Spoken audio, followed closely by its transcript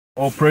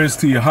All praise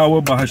to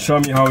Yahawah,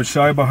 bahasham,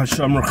 Yahawashi,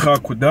 bahasham, Racha,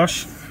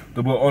 Kudash.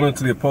 Double honor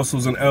to the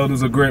apostles and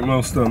elders of Great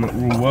Millstone that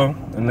rule well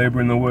and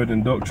labor in the word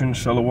and doctrine.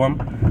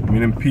 Shalom,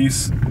 meaning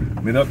peace.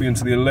 May that be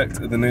unto the elect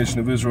of the nation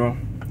of Israel.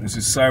 This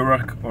is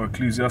Sirach, or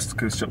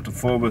Ecclesiasticus, chapter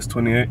 4, verse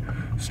 28.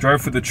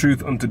 Strive for the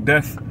truth unto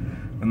death,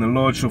 and the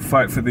Lord shall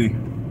fight for thee.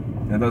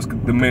 Yeah, that's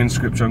the main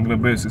scripture I'm going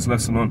to base this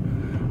lesson on.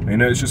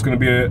 And, it's just going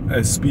to be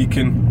a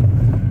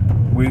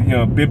speaking, with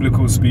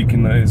biblical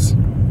speaking, that is.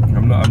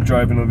 I'm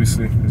driving,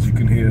 obviously, as you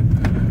can hear,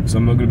 so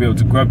I'm not going to be able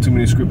to grab too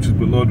many scriptures,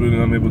 but Lord willing,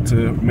 I'm able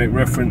to make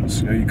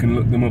reference. You can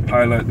look them up,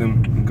 highlight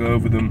them, and go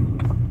over them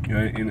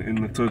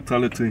in the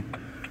totality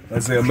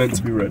as they are meant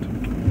to be read.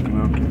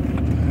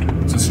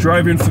 So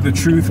striving for the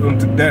truth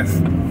unto death.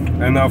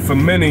 And now for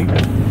many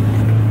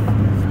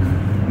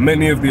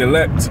of the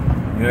elect,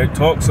 it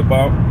talks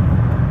about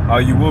how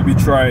you will be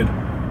tried.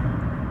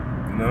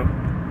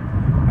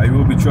 How you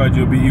will be tried,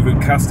 you'll be even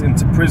cast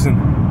into prison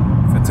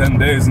for 10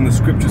 days, and the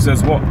scripture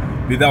says what?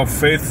 Be thou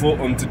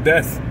faithful unto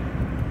death.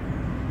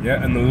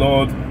 And the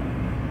Lord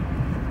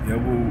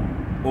will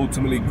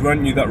ultimately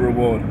grant you that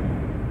reward.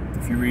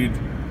 If you read,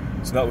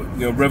 so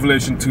that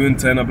Revelation 2 and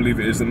 10, I believe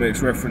it is, that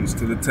makes reference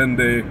to the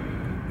 10-day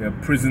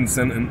prison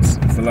sentence,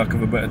 for lack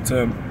of a better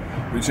term,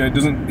 which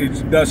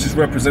that just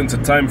represents a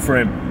time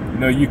frame.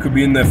 You could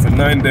be in there for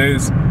 9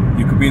 days,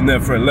 you could be in there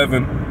for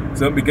 11,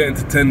 so don't be getting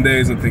to 10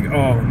 days and think,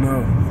 oh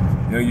no.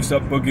 You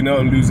start bugging out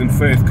and losing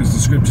faith, because the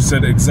scripture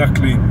said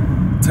exactly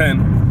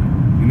 10.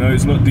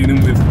 It's not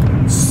dealing with,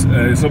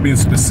 it's not being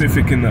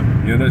specific in that.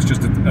 That's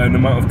just an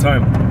amount of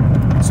time.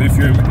 So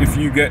if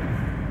you get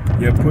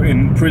put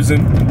in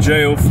prison,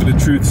 jail for the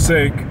truth's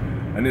sake,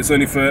 and it's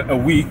only for a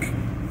week,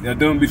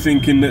 don't be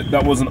thinking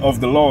that wasn't of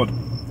the Lord.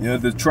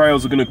 The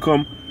trials are going to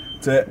come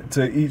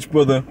to each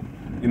brother,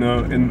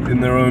 in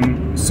their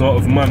own sort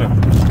of manner.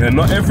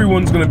 Not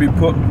everyone's going to be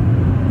put,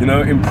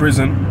 in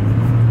prison.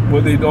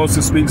 But it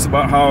also speaks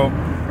about how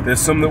there's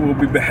some that will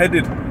be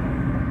beheaded,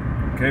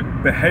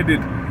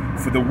 beheaded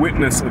for the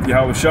witness of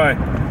Yahawashi.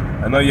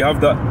 And now you have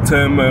that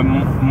term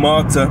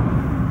martyr,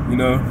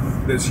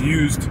 that's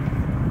used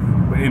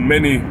in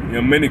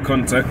many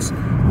contexts.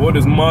 What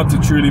does martyr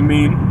truly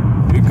mean?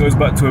 It goes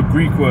back to a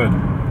Greek word,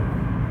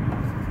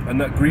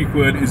 and that Greek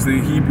word is the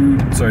Hebrew.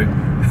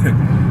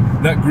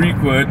 That Greek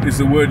word is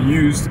the word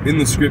used in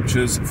the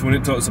scriptures for when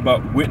it talks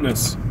about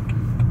witness.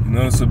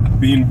 So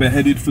being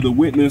beheaded for the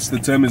witness, the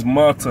term is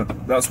martyr.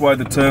 That's why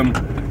the term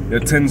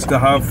tends to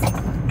have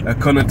a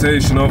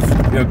connotation of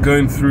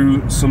going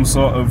through some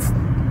sort of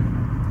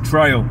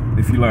trial,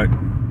 if you like.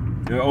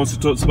 It also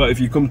talks about if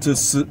you come to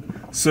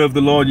serve the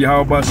Lord,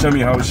 Yahawah, bahasham,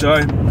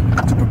 Yahawashi,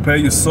 to prepare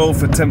your soul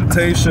for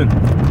temptation.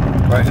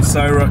 Right, in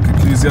Sirach,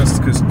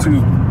 Ecclesiasticus 2,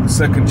 the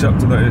 2nd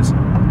chapter, that is.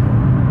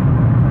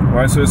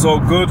 Right, so it's all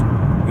good,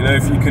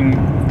 if you can,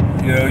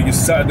 you're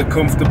sat at the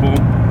comfortable,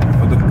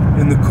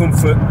 in the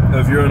comfort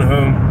of your own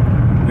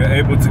home, you're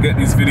able to get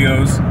these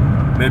videos.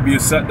 Maybe you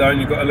sat down,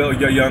 you got a little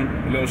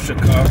yayan, a little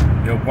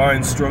shakar,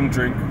 wine, strong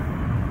drink,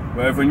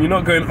 whatever, and you're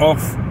not going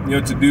off,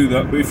 to do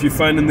that. But if you're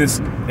finding this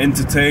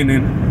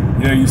entertaining,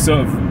 you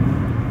sort of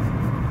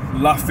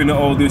laughing at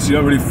all this, you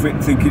don't really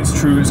think it's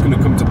true, it's going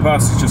to come to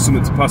pass, it's just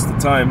something to pass the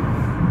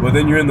time. Well,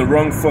 then you're in the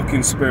wrong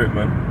fucking spirit,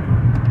 man.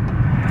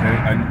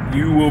 And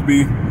you will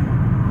be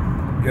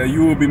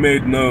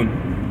made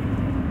known.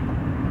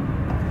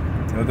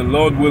 The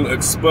Lord will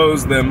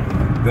expose them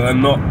that are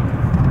not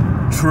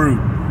true.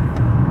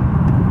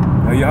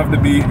 You have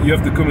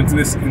to come into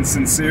this in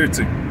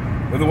sincerity.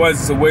 Otherwise,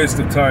 it's a waste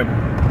of time.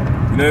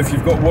 If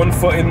you've got one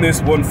foot in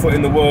this, one foot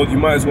in the world, you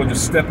might as well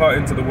just step out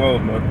into the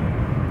world, man.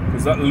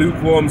 Because that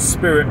lukewarm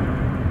spirit,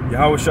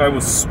 Yahawashi will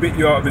spit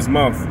you out of his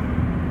mouth.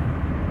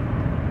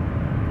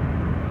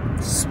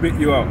 Spit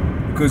you out,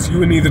 because you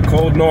were neither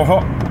cold nor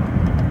hot.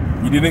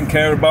 You didn't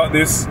care about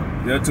this,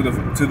 to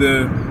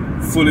the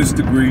fullest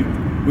degree.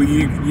 But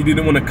you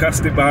didn't want to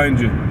cast it behind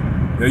you.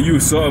 You were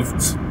sort of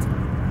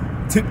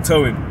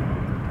tiptoeing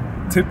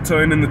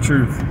in the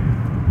truth.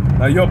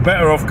 Now you're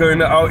better off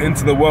going out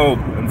into the world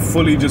and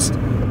fully just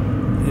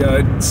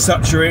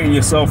saturating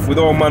yourself with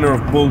all manner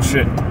of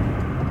bullshit.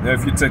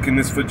 If you're taking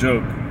this for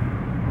joke.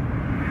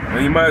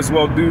 You might as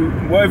well do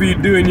whatever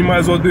you're doing. You might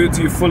as well do it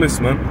to your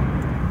fullest, man.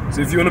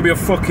 So if you want to be a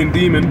fucking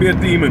demon, be a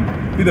demon.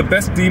 Be the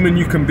best demon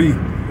you can be.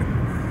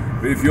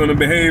 But if you want to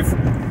behave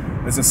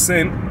as a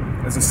saint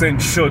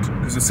should,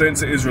 because the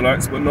saints are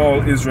Israelites, but not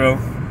all Israel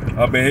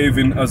are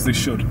behaving as they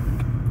should.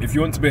 If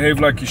you want to behave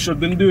like you should,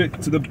 then do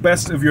it to the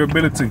best of your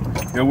ability.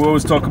 We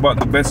always talk about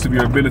the best of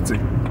your ability.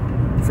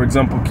 For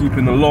example,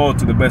 keeping the law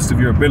to the best of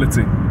your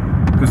ability.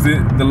 Because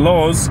the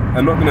laws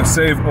are not going to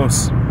save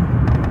us.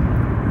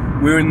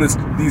 We're in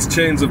these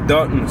chains of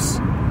darkness.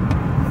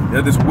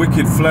 This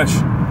wicked flesh.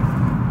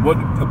 What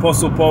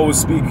Apostle Paul was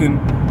speaking,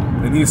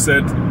 and he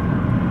said,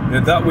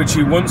 that which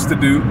he wants to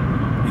do,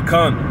 he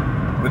can't.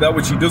 But that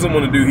which he doesn't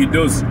want to do, he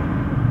does.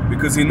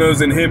 Because he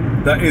knows in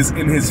him, that is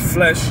in his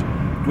flesh,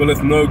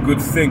 dwelleth no good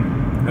thing.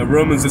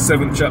 Romans the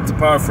 7th chapter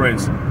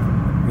paraphrase.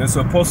 So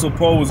Apostle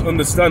Paul was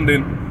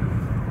understanding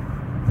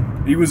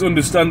he was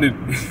understanding,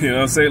 you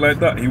know, say it like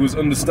that. He was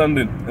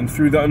understanding, and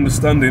through that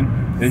understanding,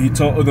 he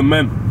taught other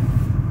men.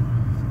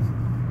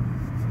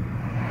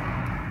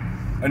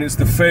 And it's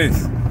the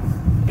faith,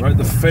 right?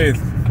 The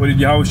faith. What did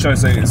Yahawashi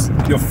say? It's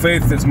your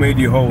faith that's made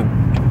you whole,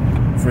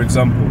 for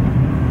example.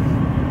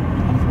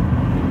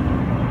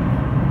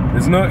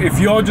 There's no, if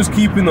you're just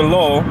keeping the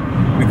law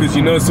because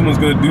you know someone's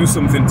going to do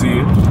something to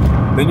you,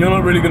 then you're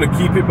not really going to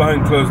keep it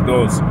behind closed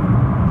doors.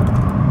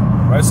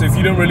 Right? So if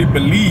you don't really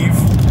believe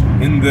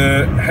in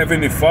the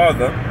Heavenly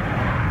Father,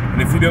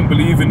 and if you don't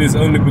believe in His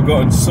only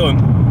begotten Son,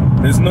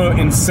 there's no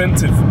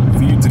incentive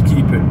for you to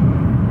keep it.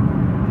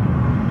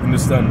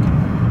 Understand?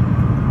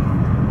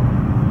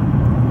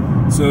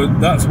 So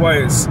that's why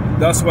it's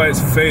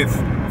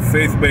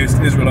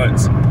faith-based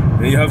Israelites.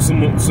 And you have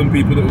some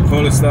people that will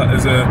call us that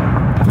as an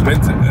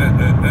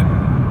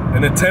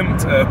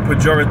attempt, a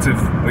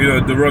pejorative, or, you know,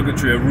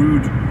 derogatory, a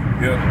rude,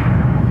 you know,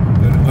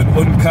 an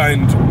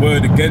unkind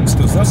word against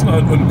us. That's not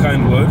an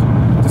unkind word.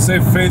 To say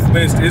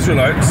faith-based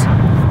Israelites,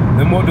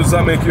 then what does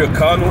that make you, a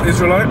carnal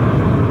Israelite?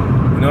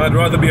 You know, I'd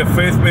rather be a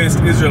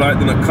faith-based Israelite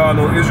than a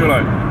carnal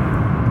Israelite.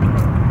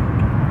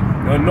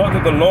 You know, not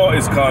that the law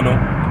is carnal.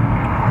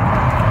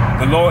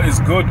 The law is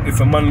good if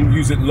a man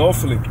use it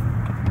lawfully.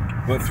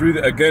 But through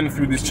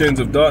these chains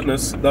of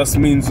darkness, that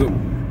means that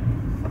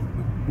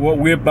what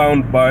we're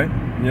bound by,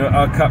 you know,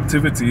 our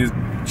captivity is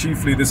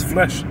chiefly this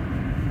flesh.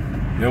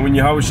 You know, when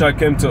Yahawashi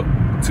came to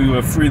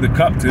free the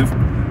captive,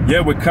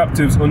 yeah, we're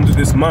captives under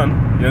this man,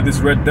 you know, this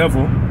red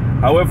devil.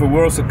 However,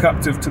 we're also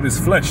captive to this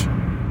flesh,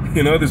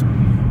 you know, this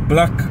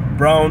black,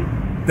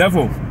 brown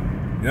devil.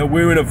 You know,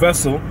 we're in a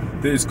vessel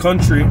that is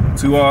contrary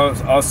to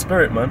our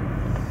spirit, man.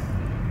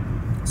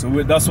 So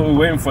that's what we're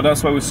waiting for.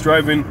 That's why we're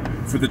striving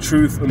for the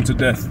truth unto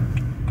death.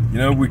 You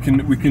know, we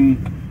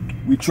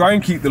try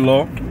and keep the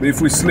law, but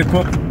if we slip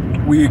up,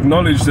 we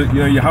acknowledge that, you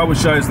know,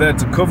 Yahawashi is there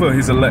to cover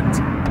His elect,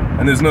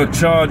 and there's no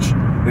charge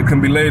that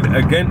can be laid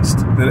against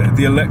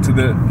the elect of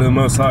the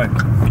Most High.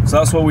 So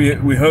that's what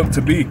we hope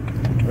to be,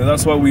 and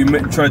that's why we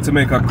try to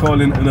make our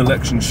calling and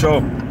election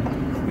sure.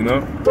 You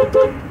know,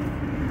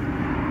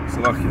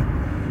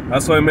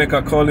 that's why we make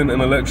our calling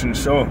and election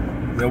sure.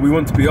 You know, we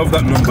want to be of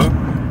that number.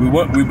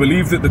 We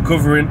believe that the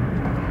covering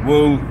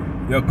will,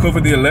 you know, cover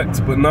the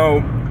elect, but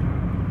now,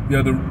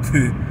 you know,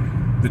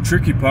 the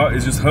tricky part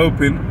is just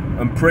hoping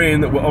and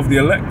praying that we're of the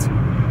elect.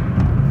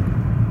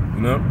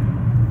 You know,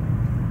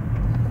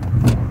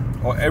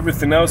 or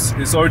everything else,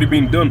 it's already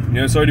been done. You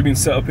know, it's already been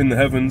set up in the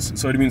heavens.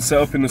 It's already been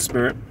set up in the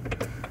spirit.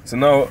 So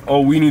now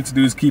all we need to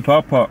do is keep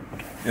our part,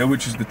 you know,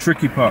 which is the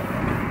tricky part.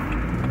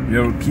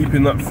 You know,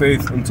 keeping that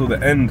faith until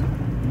the end.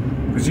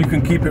 Because you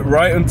can keep it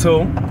right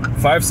until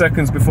 5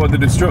 seconds before the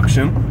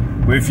destruction,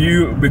 but if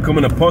you become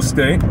an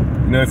apostate,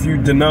 you know, if you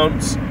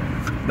denounce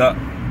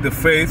the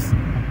faith,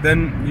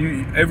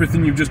 then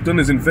everything you've just done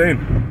is in vain.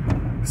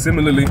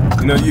 Similarly,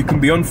 you know, you can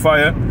be on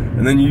fire,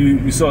 and then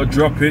you sort of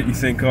drop it, you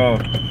think, oh,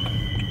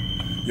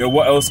 you know,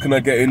 what else can I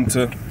get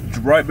into?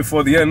 Right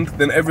before the end,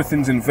 then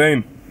everything's in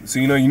vain. So,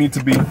 you know, you need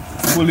to be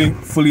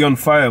fully on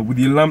fire, with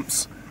your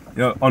lamps,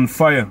 you know, on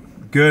fire,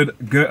 girt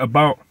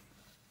about,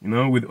 you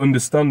know, with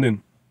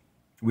understanding,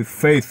 with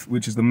faith,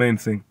 which is the main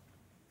thing.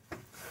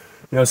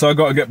 Yeah, so I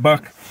got to get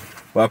back,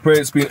 but I pray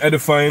it's been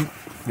edifying.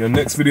 You know,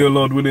 next video,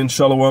 Lord willing,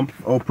 shalom.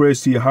 All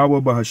praise to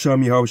Yahawah,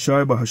 bahasham,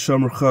 Yahawashi,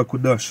 bahasham, Ruach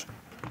Kudash.